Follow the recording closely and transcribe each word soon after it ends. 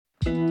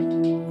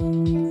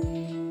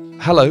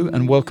Hello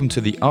and welcome to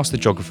the Ask the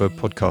Geographer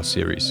podcast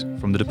series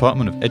from the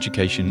Department of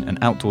Education and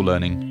Outdoor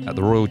Learning at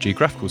the Royal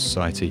Geographical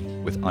Society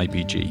with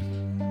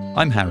IBG.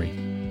 I'm Harry.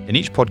 In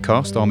each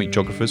podcast I'll meet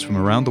geographers from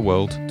around the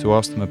world to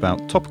ask them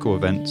about topical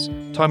events,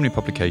 timely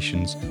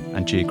publications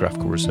and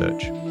geographical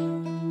research.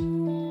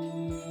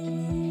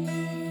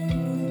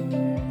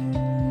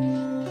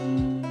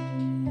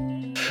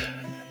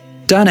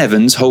 Dan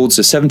Evans holds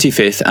the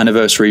 75th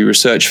Anniversary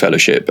Research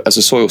Fellowship as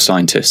a soil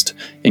scientist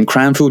in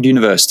Cranfield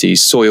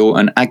University's Soil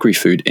and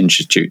Agri-Food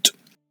Institute.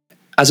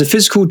 As a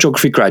physical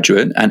geography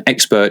graduate and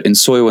expert in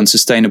soil and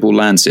sustainable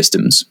land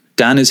systems,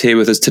 Dan is here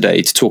with us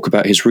today to talk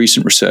about his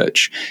recent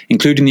research,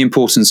 including the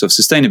importance of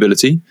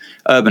sustainability,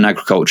 urban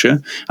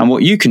agriculture, and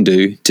what you can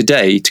do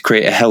today to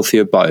create a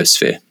healthier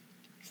biosphere.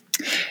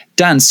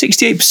 Dan,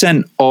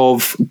 68%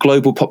 of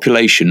global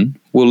population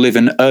will live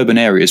in urban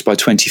areas by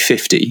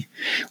 2050.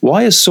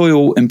 Why is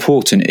soil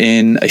important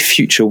in a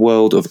future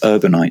world of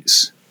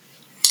urbanites?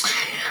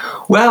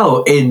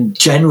 Well, in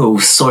general,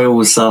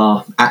 soils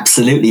are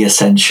absolutely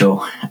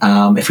essential.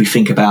 If we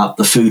think about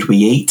the food we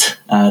eat,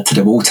 to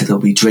the water that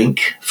we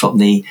drink, from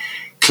the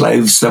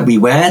clothes that we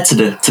wear to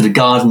the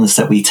gardens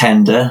that we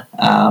tender,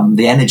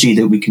 the energy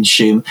that we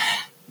consume,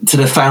 to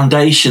the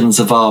foundations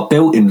of our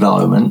built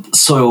environment,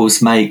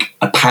 soils make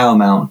a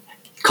paramount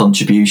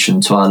contribution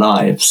to our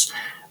lives.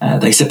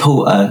 They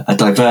support a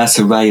diverse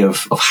array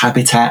of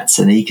habitats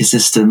and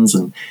ecosystems,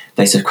 and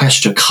they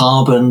sequester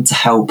carbon to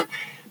help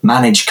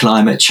manage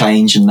climate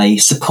change, and they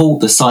support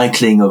the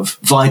cycling of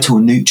vital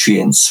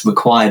nutrients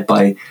required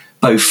by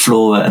both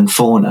flora and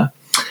fauna.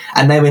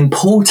 And their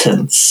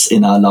importance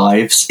in our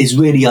lives is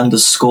really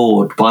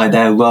underscored by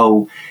their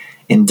role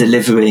in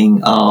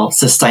delivering our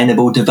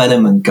sustainable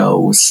development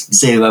goals,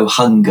 zero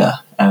hunger,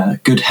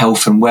 good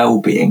health and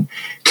well-being,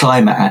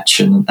 climate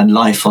action and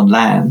life on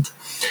land.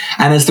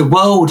 And as the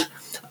world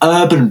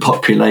urban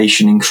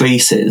population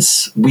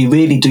increases, we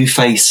really do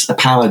face a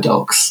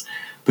paradox,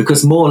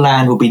 because more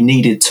land will be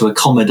needed to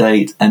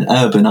accommodate an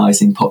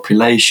urbanising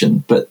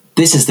population. But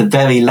this is the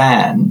very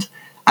land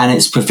and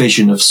its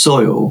provision of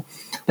soil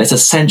that's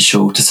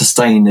essential to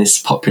sustain this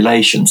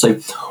population. So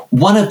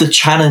one of the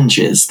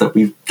challenges that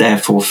we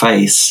therefore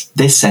face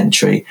this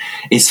century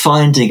is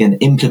finding and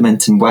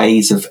implementing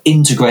ways of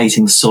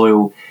integrating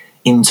soil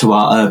into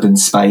our urban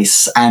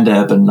space and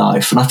urban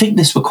life. And I think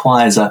this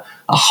requires a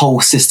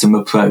whole system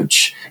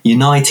approach,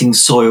 uniting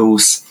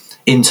soils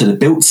into the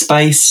built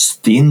space,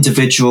 the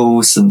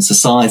individuals and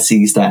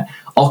societies that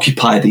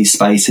occupy these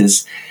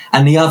spaces,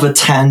 and the other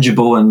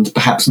tangible and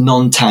perhaps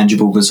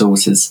non-tangible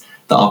resources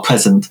that are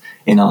present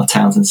in our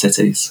towns and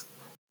cities.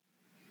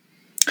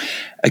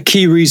 A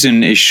key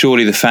reason is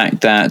surely the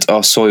fact that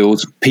our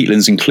soils,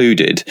 peatlands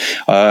included,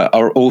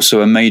 are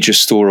also a major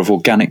store of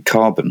organic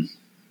carbon.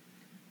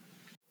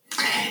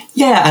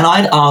 Yeah, and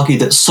I'd argue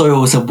that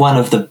soils are one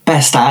of the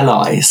best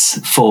allies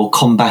for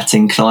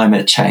combating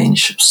climate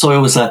change.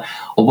 Soils are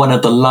one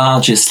of the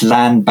largest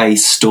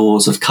land-based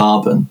stores of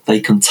carbon. They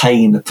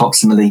contain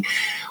approximately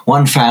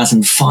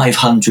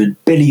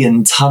 1,500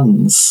 billion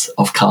tonnes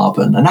of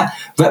carbon, and that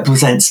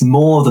represents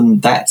more than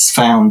that's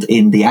found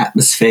in the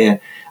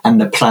atmosphere and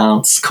the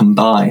plants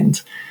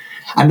combined.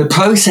 And the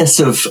process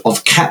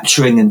of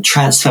capturing and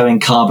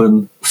transferring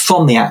carbon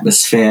from the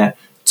atmosphere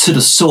to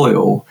the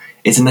soil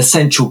is an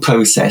essential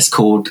process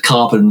called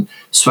carbon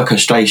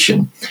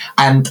sequestration.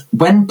 And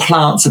when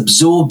plants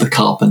absorb the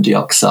carbon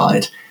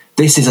dioxide,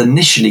 this is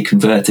initially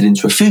converted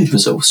into a food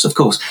resource, of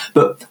course.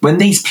 But when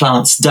these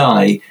plants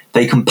die,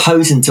 they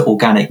compose into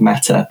organic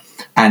matter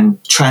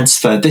and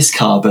transfer this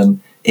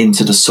carbon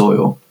into the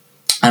soil.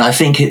 And I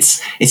think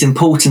it's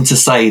important to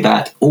say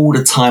that all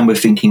the time we're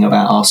thinking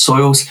about our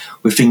soils,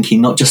 we're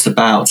thinking not just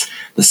about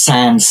the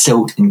sand,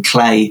 silt and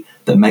clay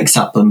that makes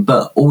up them,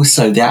 but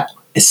also that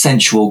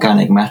essential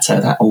organic matter,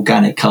 that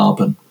organic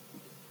carbon.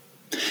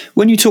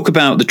 When you talk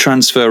about the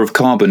transfer of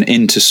carbon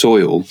into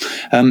soil,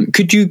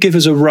 could you give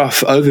us a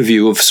rough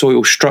overview of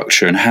soil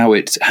structure and how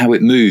it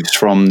moves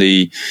from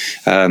the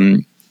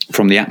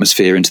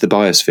atmosphere into the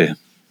biosphere?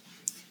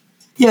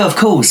 Yeah, of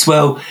course.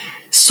 Well,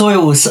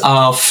 soils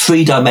are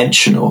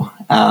three-dimensional,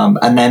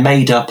 and they're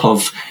made up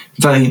of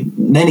very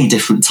many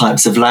different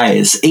types of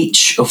layers,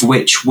 each of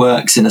which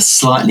works in a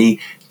slightly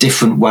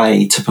different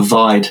way to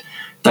provide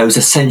those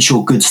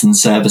essential goods and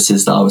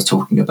services that I was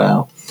talking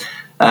about.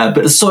 But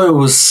the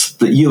soils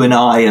that you and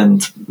I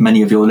and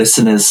many of your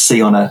listeners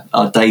see on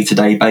a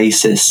day-to-day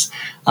basis,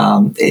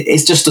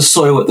 it's just a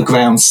soil at the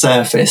ground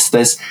surface.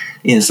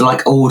 It's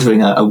like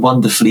ordering a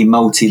wonderfully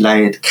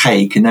multi-layered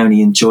cake and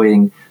only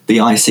enjoying the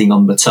icing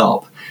on the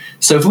top.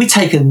 So if we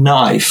take a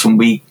knife and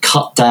we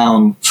cut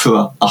down through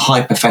a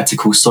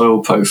hypothetical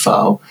soil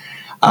profile,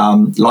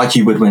 like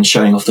you would when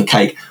showing off the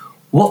cake,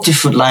 what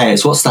different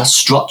layers, what's that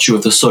structure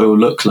of the soil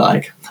look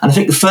like? And I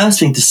think the first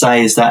thing to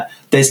say is that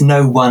there's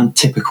no one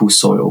typical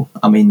soil.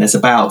 I mean, there's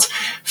about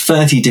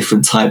 30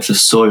 different types of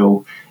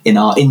soil in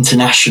our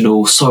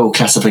international soil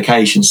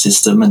classification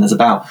system, and there's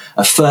about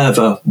a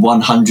further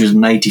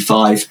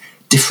 185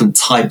 different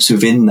types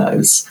within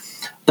those.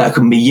 that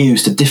can be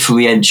used to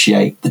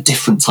differentiate the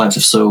different types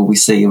of soil we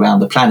see around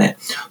the planet.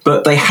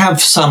 But they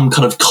have some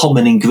kind of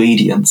common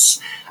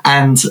ingredients,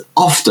 and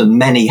often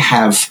many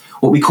have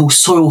what we call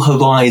soil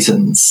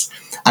horizons,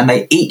 and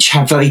they each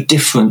have very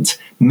different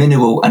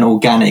mineral and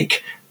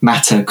organic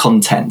matter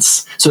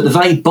contents. So at the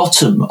very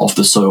bottom of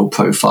the soil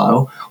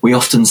profile, we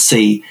often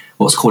see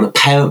what's called a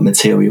parent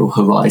material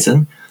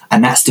horizon,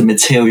 and that's the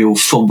material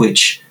from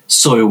which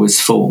soil was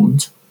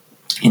formed.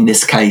 In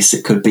this case,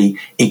 it could be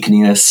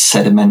igneous,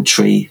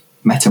 sedimentary,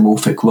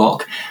 metamorphic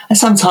rock. And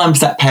sometimes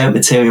that parent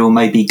material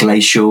may be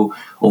glacial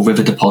or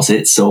river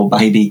deposits, or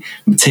maybe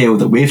material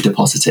that we've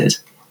deposited.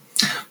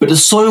 But the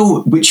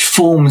soil which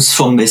forms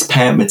from this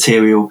parent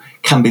material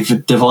can be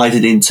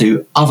divided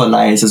into other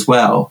layers as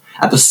well.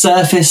 At the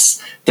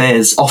surface,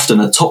 there's often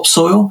a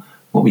topsoil,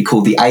 what we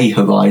call the A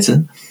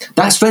horizon.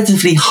 That's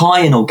relatively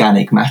high in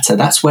organic matter.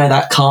 That's where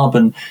that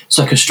carbon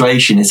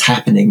sequestration is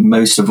happening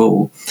most of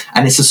all.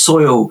 And it's a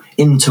soil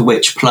into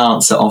which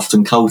plants are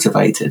often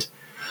cultivated.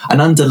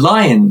 And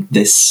underlying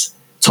this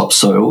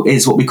topsoil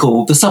is what we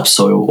call the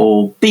subsoil,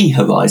 or B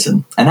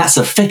horizon. And that's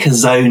a thicker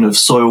zone of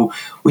soil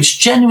which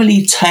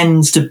generally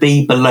tends to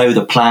be below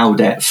the plough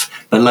depth,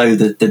 below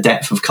the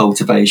depth of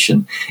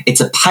cultivation. It's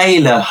a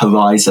paler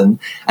horizon,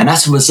 and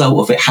that's a result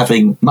of it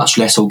having much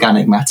less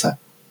organic matter.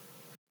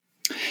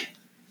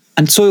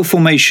 And soil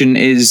formation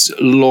is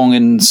long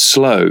and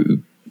slow,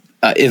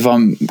 if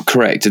I'm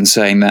correct in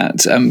saying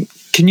that.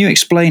 Can you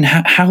explain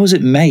how is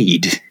it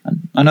made?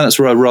 I know that's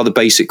a rather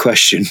basic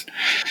question.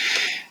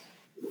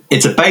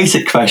 It's a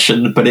basic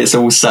question, but it's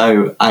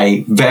also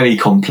a very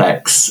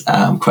complex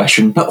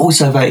question, but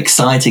also a very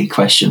exciting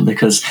question,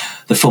 because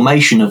the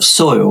formation of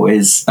soil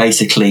is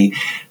basically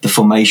the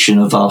formation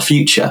of our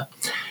future.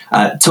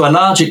 To a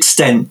large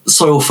extent,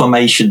 soil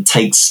formation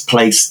takes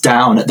place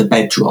down at the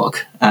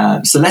bedrock.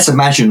 So let's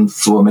imagine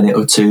for a minute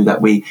or two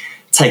that we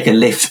take a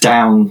lift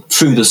down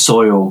through the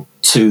soil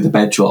to the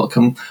bedrock.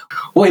 And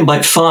what we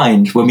might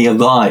find when we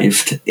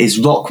arrived is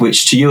rock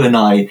which to you and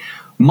I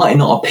might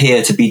not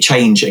appear to be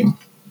changing.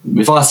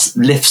 If our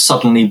lift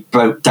suddenly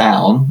broke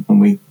down and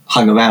we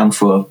hung around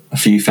for a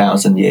few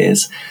thousand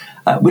years,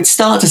 we'd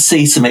start to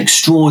see some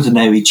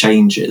extraordinary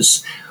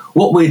changes.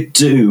 What we'd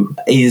do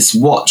is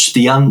watch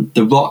the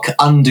rock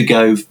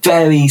undergo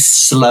very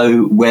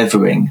slow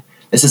weathering.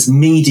 This is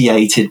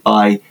mediated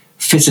by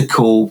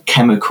physical,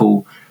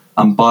 chemical,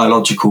 and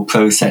biological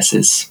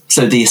processes.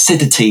 So the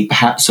acidity,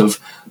 perhaps, of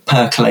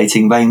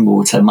percolating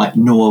rainwater might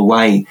gnaw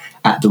away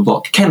at the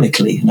rock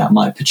chemically, and that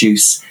might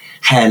produce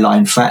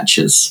hairline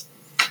fractures.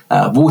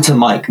 Water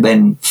might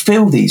then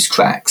fill these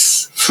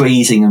cracks,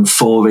 freezing and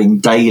thawing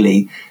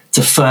daily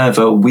to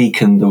further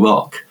weaken the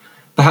rock.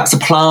 Perhaps a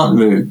plant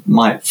root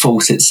might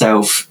force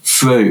itself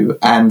through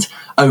and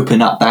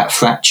open up that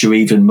fracture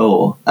even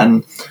more.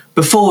 And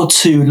before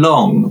too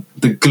long,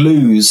 the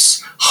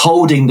glues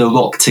holding the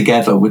rock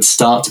together would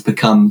start to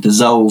become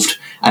dissolved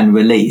and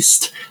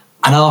released.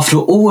 And after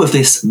all of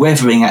this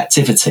weathering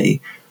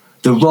activity,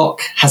 the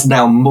rock has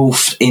now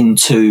morphed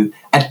into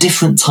a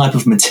different type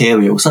of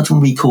material, something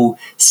we call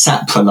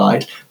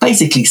saprolite.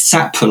 Basically,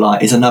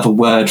 saprolite is another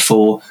word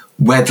for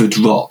weathered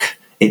rock.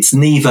 It's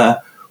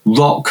neither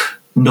rock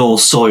nor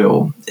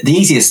soil. The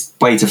easiest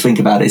way to think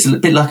about it is a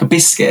bit like a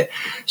biscuit.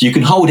 So you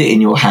can hold it in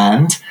your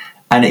hand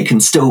and it can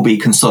still be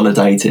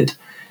consolidated.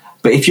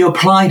 But if you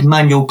applied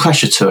manual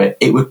pressure to it,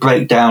 it would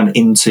break down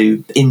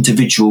into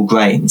individual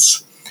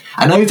grains.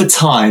 And over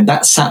time,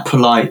 that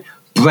saprolite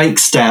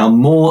breaks down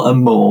more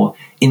and more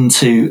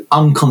into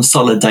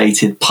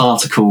unconsolidated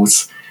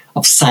particles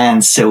of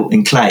sand, silt,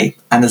 and clay.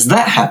 And as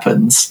that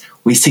happens,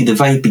 we see the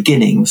very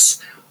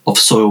beginnings of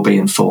soil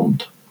being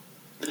formed.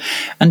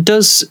 And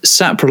does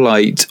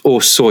saprolite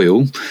or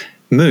soil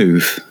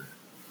move?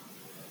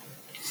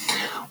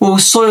 Well,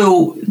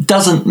 soil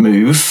doesn't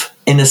move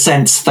in the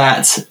sense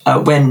that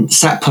when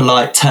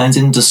saprolite turns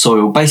into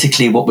soil,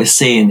 basically what we're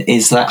seeing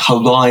is that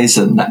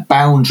horizon, that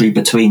boundary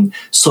between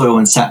soil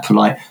and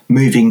saprolite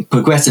moving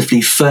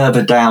progressively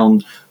further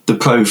down the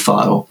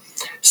profile.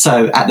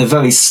 So at the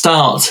very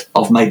start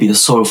of maybe the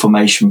soil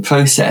formation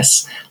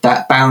process,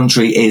 that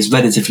boundary is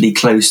relatively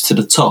close to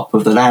the top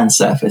of the land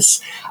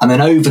surface. And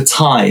then over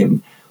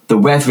time, the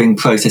weathering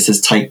processes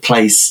take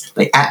place,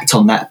 they act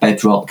on that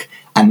bedrock,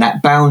 and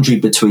that boundary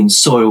between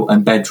soil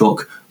and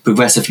bedrock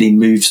progressively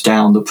moves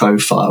down the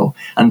profile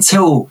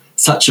until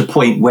such a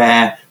point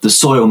where the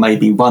soil may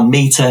be 1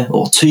 metre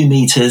or 2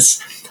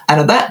 metres. And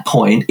at that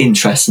point,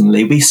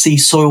 interestingly, we see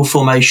soil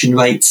formation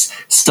rates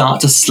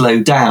start to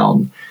slow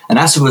down. And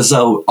as a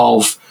result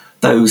of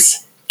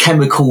those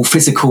chemical,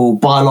 physical,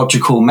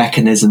 biological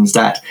mechanisms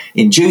that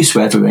induce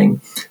weathering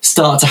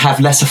start to have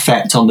less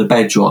effect on the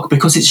bedrock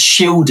because it's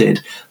shielded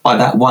by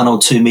that 1 or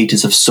 2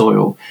 metres of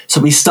soil. So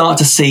we start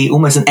to see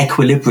almost an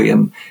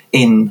equilibrium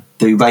in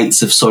the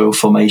rates of soil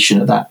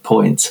formation at that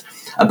point.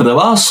 But there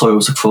are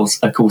soils, of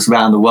course,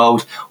 around the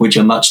world which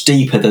are much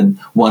deeper than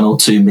 1 or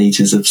 2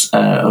 metres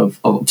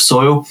of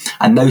soil,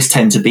 and those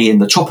tend to be in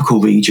the tropical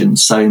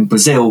regions. So in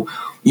Brazil,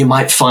 you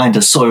might find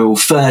a soil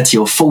 30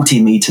 or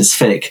 40 meters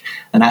thick,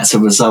 and that's a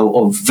result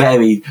of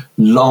very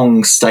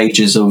long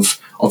stages of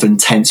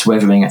intense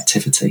weathering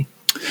activity.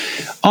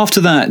 After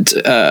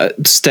that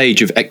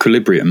stage of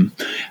equilibrium,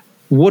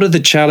 what are the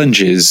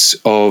challenges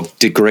of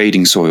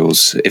degrading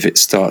soils if it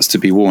starts to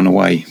be worn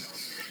away?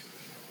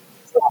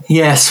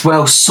 Yes,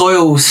 well,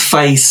 soils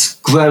face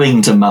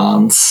growing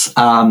demands.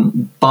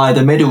 By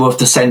the middle of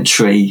the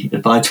century,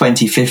 by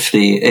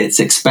 2050, it's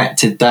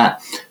expected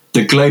that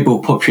the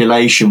global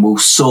population will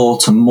soar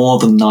to more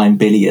than 9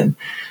 billion.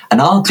 And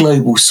our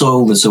global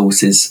soil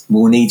resources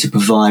will need to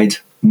provide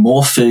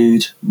more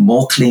food,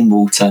 more clean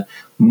water,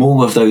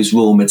 more of those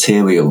raw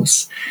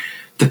materials.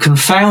 The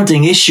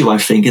confounding issue, I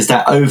think, is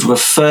that over a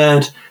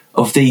third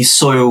of these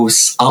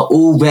soils are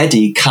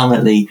already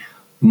currently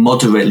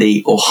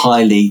moderately or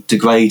highly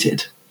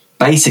degraded.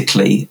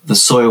 Basically, the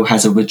soil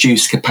has a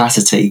reduced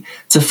capacity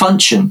to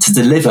function, to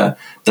deliver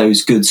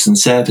those goods and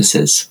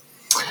services.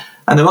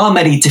 And there are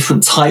many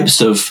different types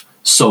of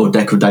soil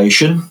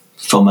degradation,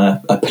 from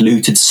a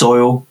polluted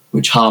soil,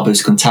 which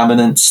harbours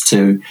contaminants,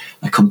 to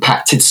a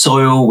compacted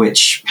soil,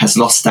 which has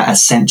lost that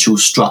essential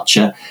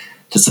structure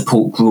to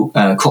support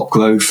crop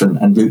growth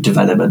and root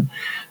development.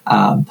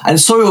 And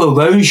soil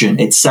erosion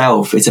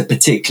itself is a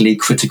particularly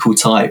critical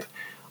type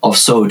of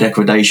soil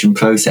degradation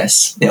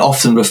process. It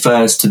often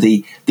refers to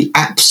the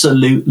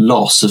absolute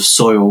loss of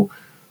soil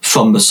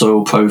from the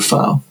soil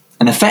profile.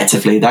 And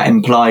effectively, that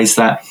implies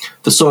that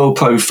the soil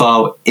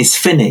profile is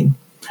thinning,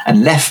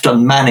 and left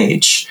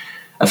unmanaged,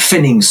 a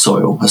thinning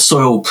soil, a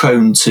soil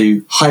prone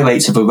to high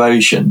rates of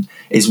erosion,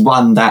 is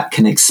one that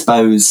can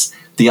expose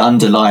the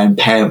underlying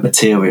parent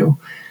material.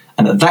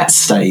 And at that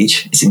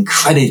stage, it's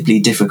incredibly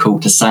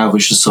difficult to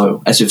salvage the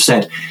soil. As we've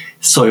said,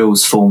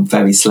 soils form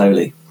very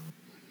slowly.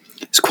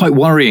 It's quite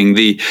worrying,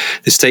 the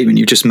statement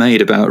you just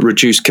made about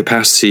reduced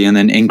capacity and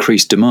then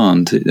increased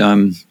demand.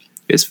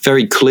 It's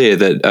very clear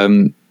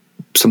that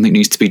something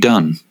needs to be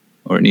done,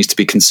 or it needs to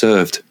be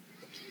conserved.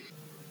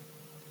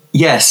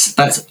 Yes,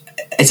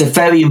 it's a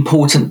very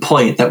important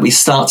point that we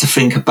start to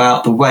think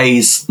about the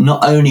ways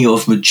not only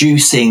of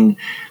reducing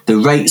the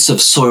rates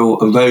of soil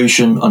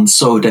erosion and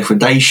soil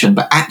degradation,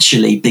 but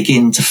actually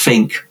begin to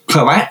think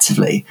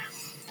proactively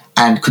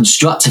and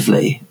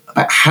constructively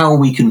about how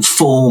we can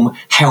form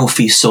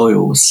healthy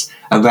soils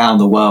around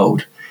the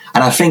world.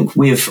 And I think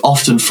we've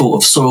often thought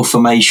of soil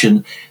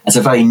formation as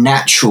a very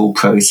natural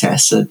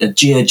process, a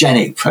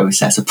geogenic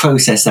process, a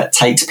process that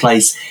takes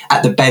place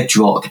at the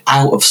bedrock,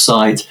 out of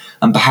sight,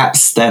 and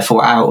perhaps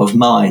therefore out of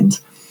mind.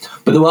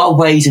 But there are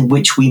ways in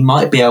which we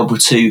might be able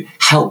to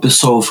help the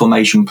soil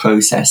formation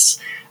process,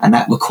 and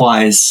that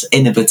requires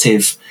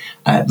innovative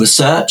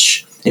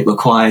research. It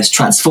requires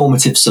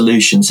transformative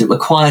solutions. It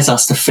requires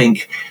us to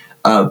think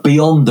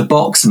beyond the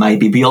box,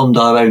 maybe beyond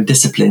our own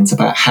disciplines,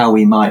 about how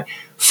we might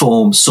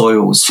form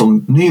soils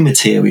from new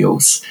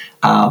materials,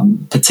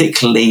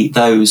 particularly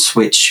those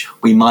which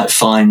we might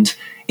find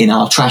in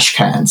our trash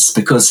cans,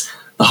 because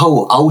the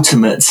whole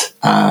ultimate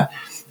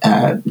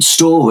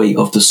story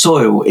of the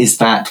soil is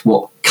that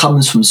what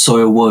comes from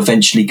soil will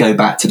eventually go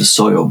back to the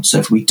soil. So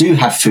if we do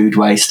have food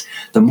waste,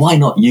 then why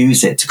not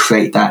use it to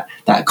create that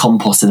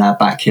compost in our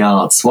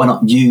backyards? Why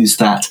not use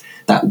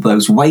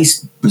those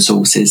waste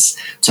resources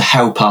to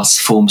help us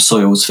form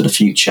soils for the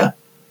future?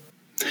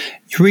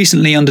 You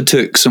recently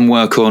undertook some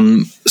work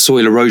on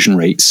soil erosion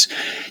rates.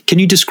 Can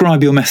you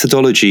describe your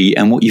methodology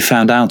and what you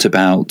found out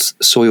about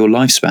soil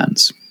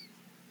lifespans?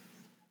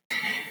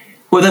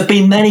 Well, there have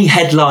been many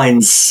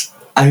headlines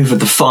over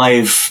the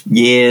 5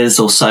 years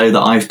or so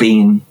that I've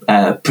been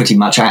pretty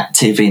much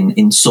active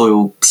in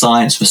soil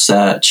science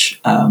research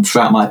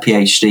throughout my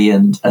PhD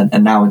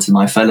and now into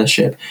my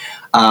fellowship.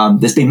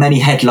 There's been many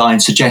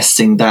headlines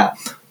suggesting that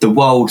the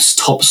world's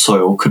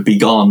topsoil could be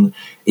gone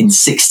in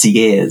 60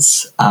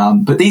 years.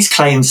 But these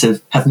claims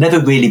have never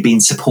really been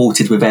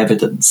supported with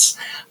evidence.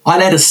 I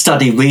led a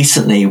study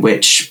recently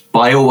which,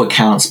 by all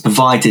accounts,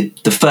 provided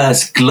the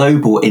first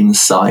global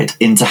insight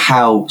into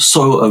how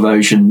soil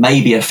erosion may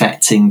be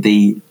affecting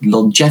the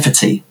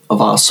longevity of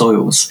our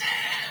soils.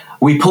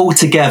 We pulled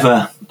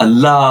together a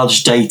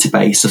large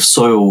database of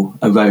soil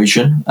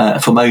erosion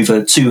from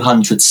over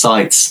 200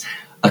 sites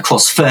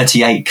across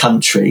 38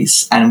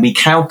 countries, and we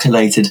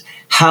calculated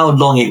how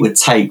long it would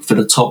take for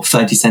the top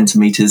 30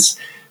 centimetres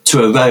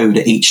to erode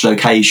at each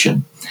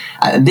location.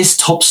 And this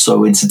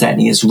topsoil,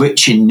 incidentally, is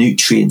rich in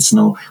nutrients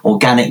and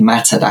organic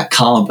matter, that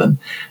carbon,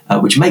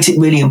 which makes it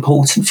really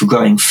important for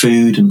growing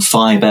food and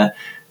fibre,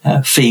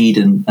 feed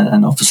and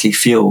obviously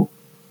fuel.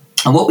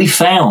 And what we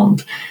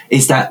found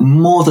is that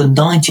more than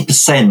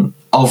 90%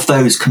 of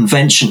those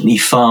conventionally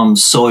farmed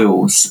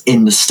soils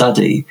in the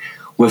study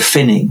were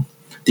thinning.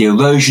 The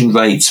erosion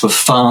rates were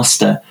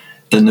faster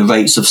than the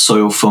rates of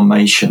soil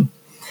formation.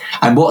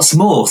 And what's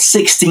more,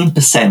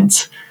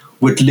 16%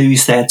 would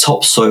lose their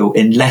topsoil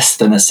in less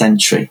than a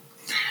century.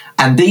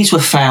 And these were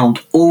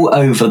found all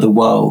over the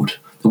world.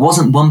 There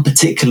wasn't one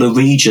particular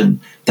region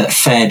that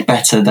fared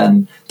better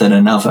than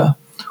another.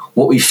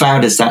 What we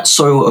found is that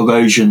soil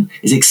erosion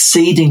is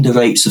exceeding the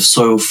rates of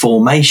soil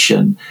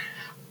formation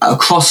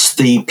across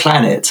the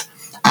planet,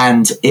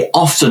 and it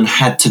often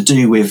had to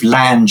do with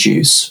land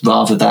use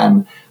rather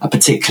than a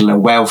particular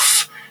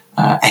wealth,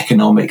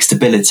 economic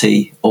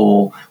stability,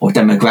 or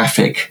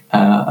demographic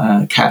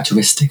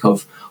characteristic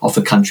of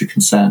the country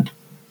concerned.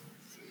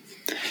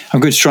 I'm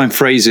going to try and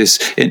phrase this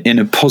in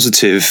a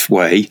positive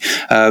way,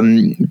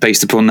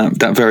 based upon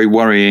that very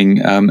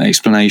worrying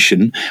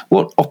explanation.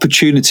 What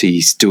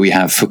opportunities do we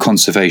have for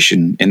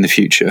conservation in the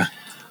future?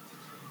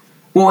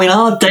 Well, in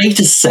our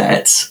data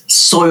set,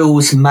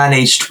 soils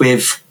managed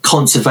with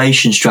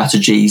conservation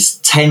strategies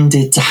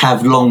tended to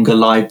have longer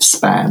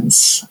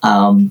lifespans.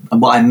 And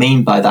what I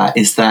mean by that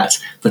is that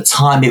the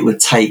time it would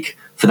take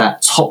for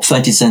that top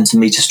 30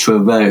 centimetres to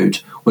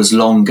erode was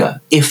longer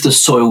if the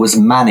soil was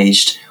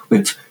managed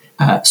with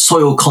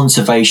soil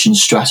conservation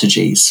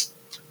strategies.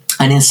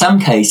 And in some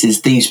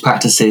cases, these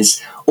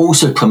practices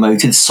also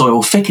promoted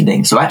soil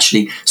thickening. So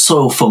actually,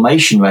 soil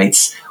formation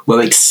rates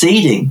were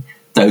exceeding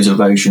those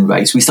erosion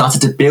rates. We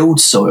started to build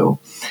soil.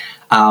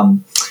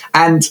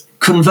 And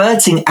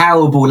converting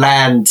arable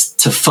land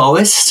to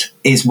forest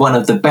is one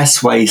of the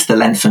best ways to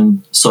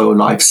lengthen soil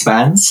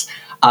lifespans.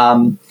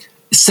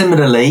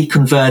 Similarly,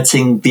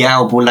 converting the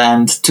arable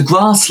land to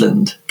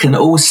grassland can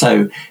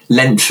also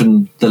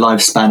lengthen the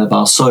lifespan of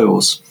our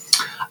soils.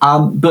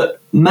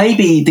 But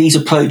maybe these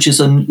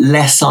approaches are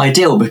less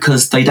ideal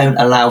because they don't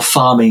allow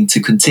farming to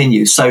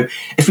continue. So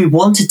if we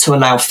wanted to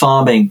allow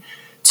farming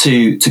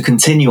to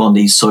continue on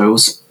these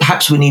soils,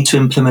 perhaps we need to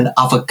implement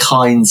other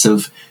kinds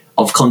of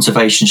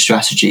conservation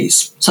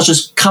strategies, such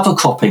as cover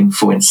cropping,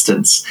 for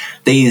instance.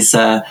 These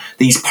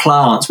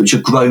plants which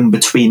are grown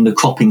between the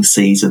cropping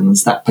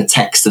seasons that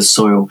protects the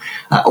soil,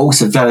 are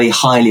also very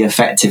highly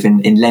effective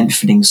in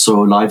lengthening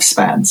soil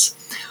lifespans.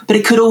 But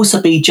it could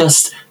also be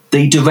just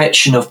the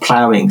direction of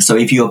ploughing. So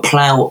if you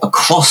plough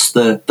across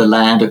the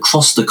land,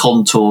 across the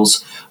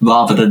contours,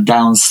 rather than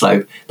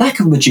downslope, that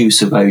can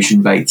reduce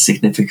erosion rates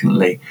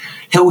significantly.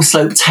 Hill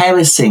slope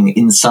terracing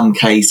in some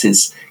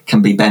cases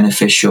can be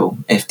beneficial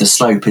if the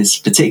slope is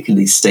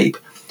particularly steep.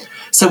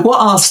 So what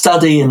our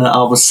study and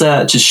our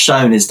research has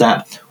shown is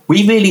that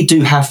we really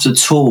do have the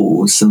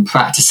tools and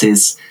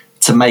practices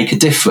to make a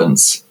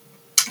difference.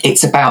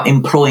 It's about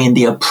employing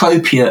the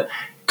appropriate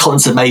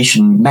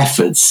conservation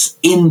methods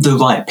in the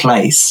right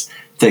place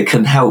that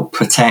can help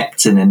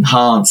protect and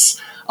enhance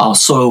our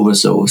soil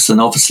resource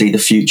and obviously the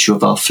future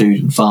of our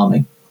food and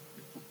farming.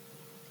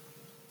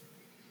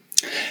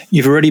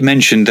 You've already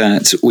mentioned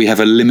that we have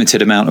a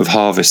limited amount of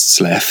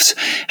harvests left.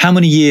 How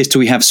many years do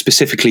we have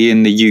specifically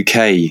in the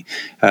UK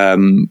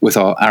with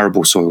our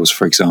arable soils,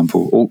 for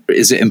example? Or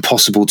is it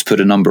impossible to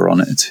put a number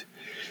on it?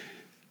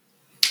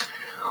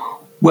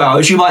 Well,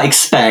 as you might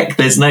expect,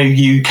 there's no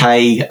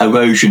UK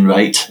erosion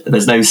rate.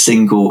 There's no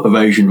single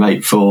erosion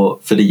rate for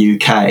the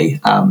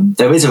UK.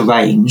 There is a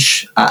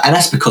range, and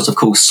that's because, of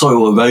course,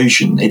 soil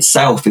erosion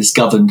itself is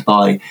governed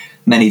by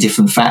many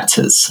different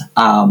factors.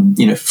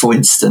 For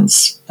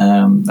instance,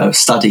 a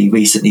study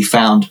recently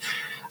found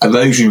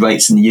erosion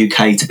rates in the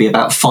UK to be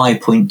about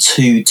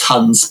 5.2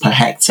 tonnes per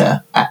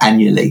hectare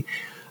annually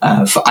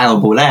for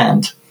arable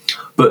land.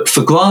 But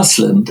for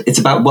grassland, it's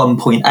about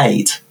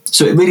 1.8.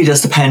 So it really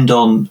does depend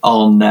on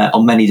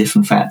many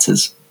different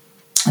factors.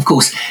 Of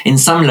course, in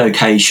some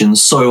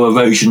locations, soil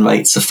erosion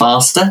rates are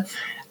faster,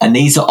 and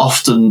these are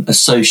often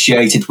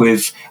associated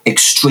with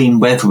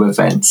extreme weather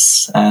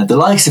events, the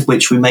likes of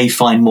which we may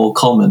find more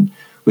common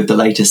with the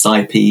latest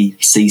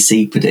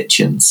IPCC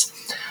predictions.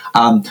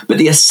 But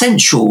the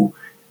essential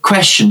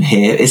question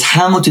here is,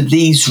 how do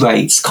these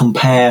rates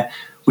compare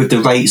with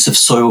the rates of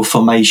soil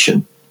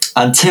formation?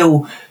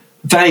 Until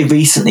very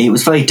recently, it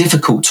was very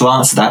difficult to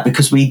answer that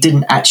because we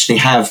didn't actually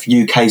have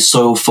UK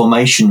soil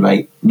formation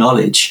rate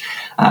knowledge.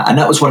 And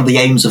that was one of the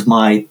aims of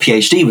my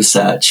PhD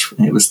research.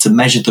 It was to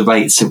measure the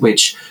rates at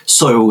which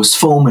soils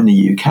form in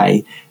the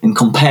UK and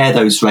compare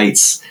those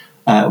rates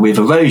with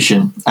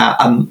erosion.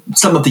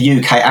 Some of the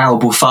UK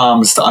arable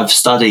farms that I've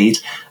studied,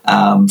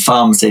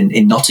 farms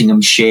in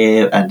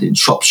Nottinghamshire and in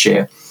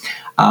Shropshire,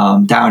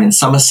 down in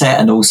Somerset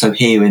and also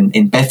here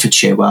in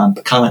Bedfordshire, where I'm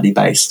currently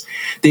based,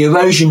 the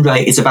erosion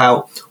rate is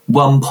about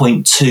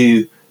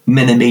 1.2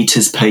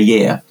 millimetres per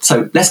year.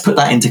 So let's put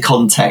that into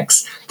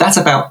context. That's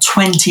about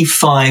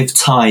 25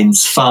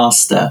 times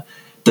faster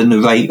than the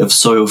rate of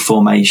soil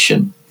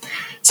formation.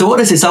 So what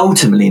does this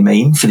ultimately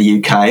mean for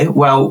the UK?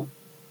 Well,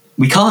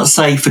 we can't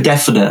say for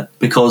definite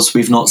because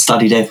we've not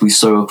studied every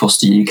soil across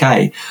the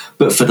UK.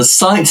 But for the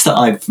sites that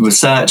I've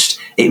researched,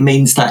 it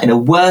means that in a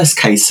worst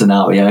case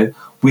scenario,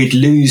 we'd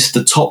lose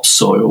the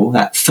topsoil,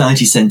 that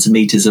 30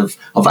 centimetres of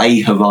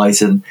A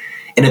horizon,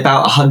 in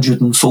about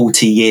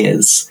 140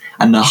 years.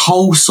 And the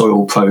whole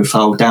soil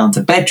profile down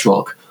to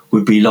bedrock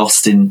would be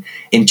lost in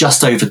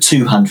just over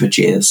 200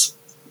 years.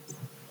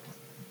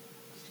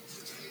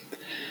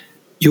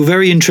 You're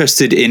very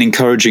interested in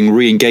encouraging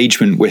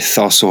re-engagement with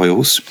our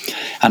soils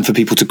and for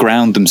people to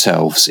ground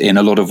themselves in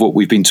a lot of what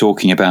we've been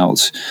talking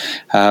about.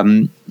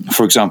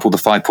 For example, the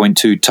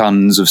 5.2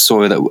 tonnes of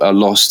soil that are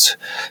lost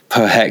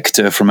per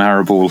hectare from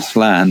arable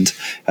land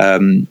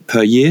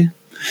per year.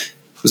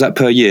 Was that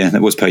per year?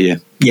 That was per year.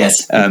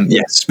 Yes.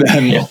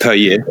 Per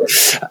year.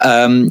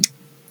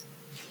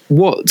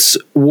 What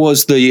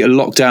was the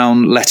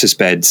lockdown lettuce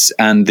beds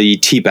and the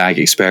tea bag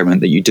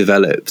experiment that you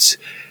developed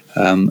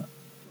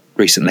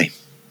recently?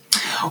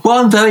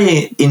 Well, I'm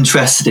very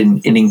interested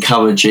in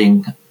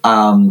encouraging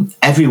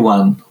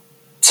everyone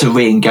to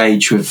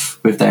re-engage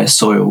with their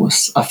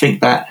soils. I think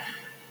that,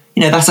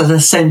 that's an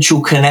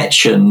essential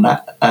connection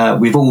that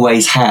we've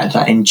always had,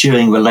 that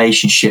enduring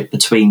relationship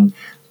between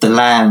the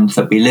land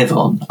that we live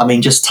on. I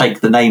mean, just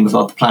take the name of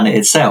our planet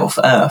itself,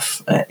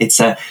 Earth.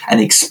 It's an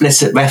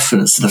explicit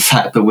reference to the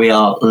fact that we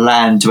are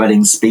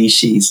land-dwelling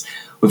species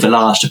with a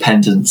large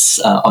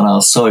dependence on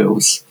our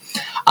soils.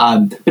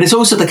 But it's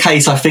also the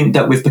case, I think,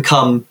 that we've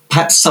become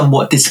perhaps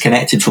somewhat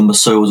disconnected from the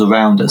soils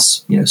around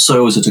us.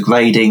 Soils are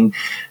degrading,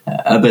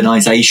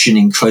 urbanisation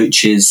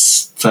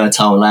encroaches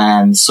fertile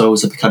land,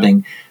 soils are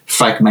becoming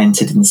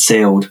fragmented and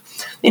sealed.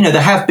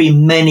 There have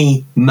been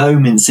many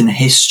moments in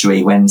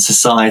history when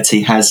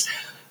society has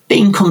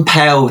been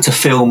compelled to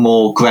feel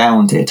more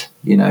grounded,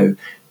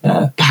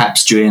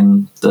 perhaps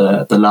during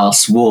the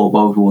last war,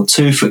 World War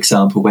II, for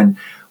example, when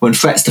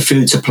threats to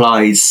food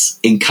supplies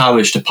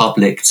encouraged the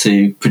public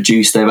to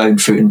produce their own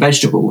fruit and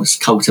vegetables,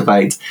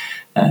 cultivate,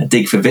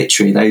 dig for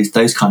victory,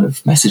 those kind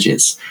of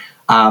messages.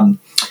 And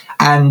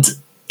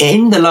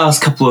in the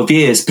last couple of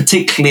years,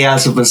 particularly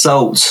as a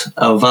result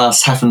of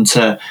us having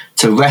to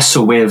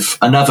wrestle with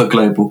another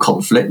global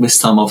conflict, this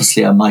time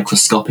obviously a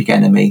microscopic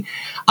enemy,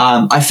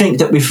 I think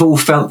that we've all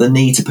felt the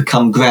need to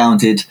become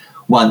grounded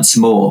once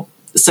more.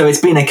 So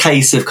it's been a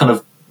case of kind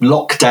of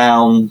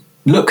lockdown,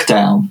 look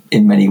down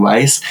in many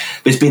ways.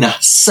 There's been a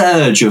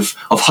surge of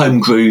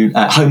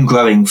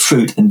home-growing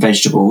fruit and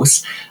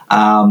vegetables.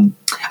 And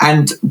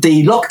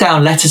the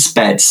lockdown lettuce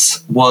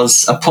beds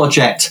was a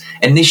project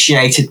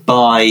initiated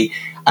by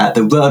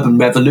the Urban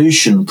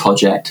Revolution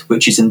project,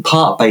 which is in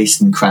part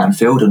based in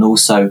Cranfield and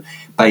also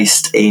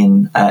based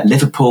in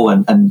Liverpool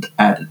and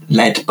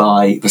led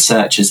by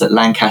researchers at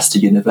Lancaster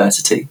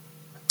University.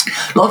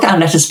 Lockdown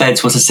lettuce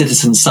beds was a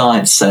citizen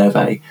science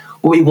survey.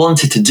 What we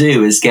wanted to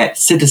do is get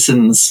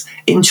citizens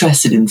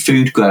interested in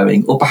food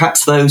growing, or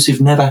perhaps those who've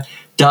never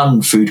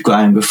done food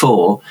growing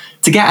before,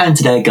 to get out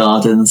into their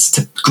gardens,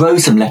 to grow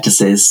some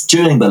lettuces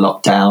during the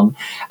lockdown,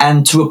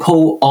 and to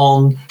report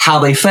on how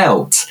they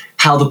felt,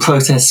 how the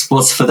process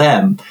was for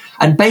them,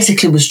 and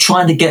basically was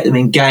trying to get them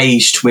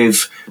engaged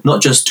with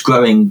not just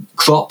growing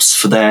crops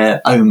for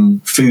their own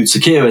food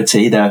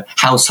security, their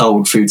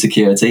household food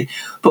security,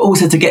 but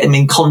also to get them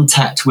in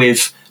contact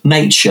with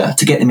nature,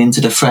 to get them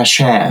into the fresh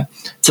air,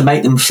 to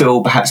make them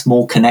feel perhaps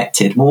more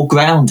connected, more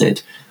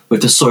grounded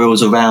with the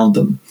soils around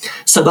them.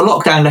 So the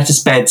lockdown lettuce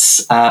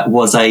beds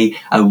was a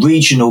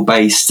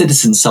regional-based,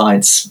 citizen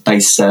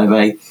science-based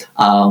survey.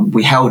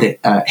 We held it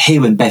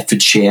here in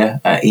Bedfordshire,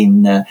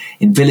 in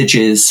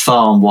villages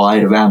far and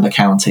wide around the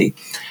county.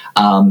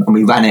 And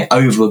we ran it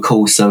over a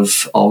course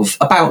of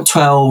about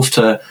 12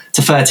 to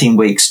 13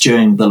 weeks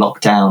during the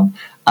lockdown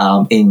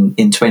in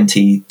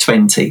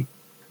 2020.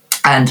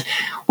 And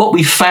what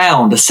we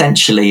found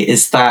essentially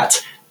is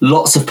that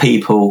lots of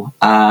people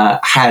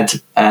had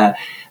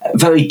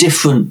very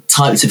different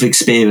types of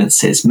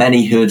experiences.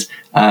 Many who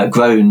had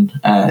grown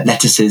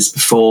lettuces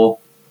before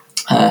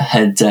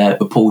had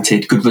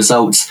reported good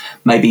results.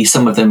 Maybe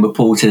some of them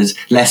reported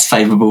less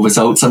favourable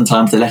results.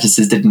 Sometimes the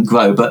lettuces didn't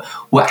grow. But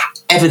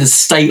whatever the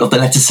state of the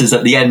lettuces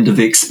at the end of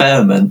the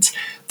experiment,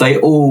 they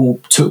all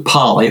took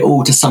part. They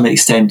all, to some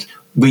extent,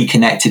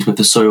 reconnected with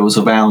the soils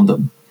around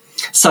them.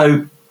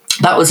 So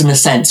that was, in a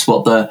sense,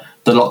 what the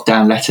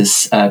lockdown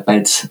lettuce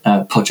beds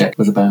project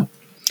was about.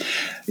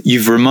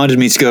 You've reminded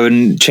me to go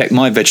and check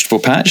my vegetable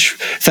patch.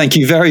 Thank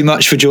you very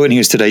much for joining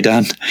us today,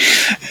 Dan.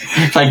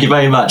 Thank you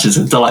very much. It's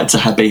a delight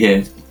to be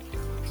here.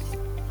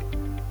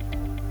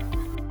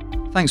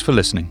 Thanks for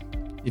listening.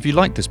 If you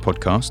like this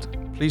podcast,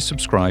 please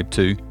subscribe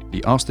to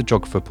the Ask the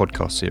Geographer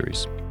podcast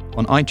series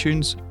on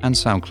iTunes and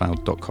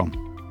SoundCloud.com.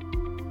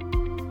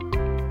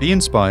 Be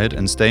inspired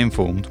and stay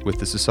informed with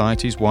the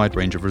Society's wide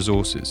range of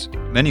resources,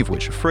 many of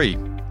which are free.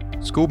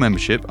 School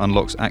membership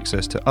unlocks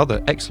access to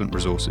other excellent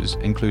resources,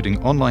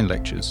 including online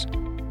lectures,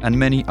 and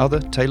many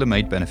other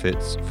tailor-made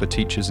benefits for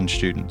teachers and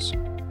students.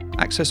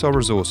 Access our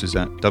resources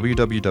at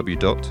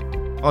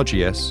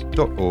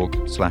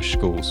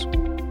www.rgs.org/schools.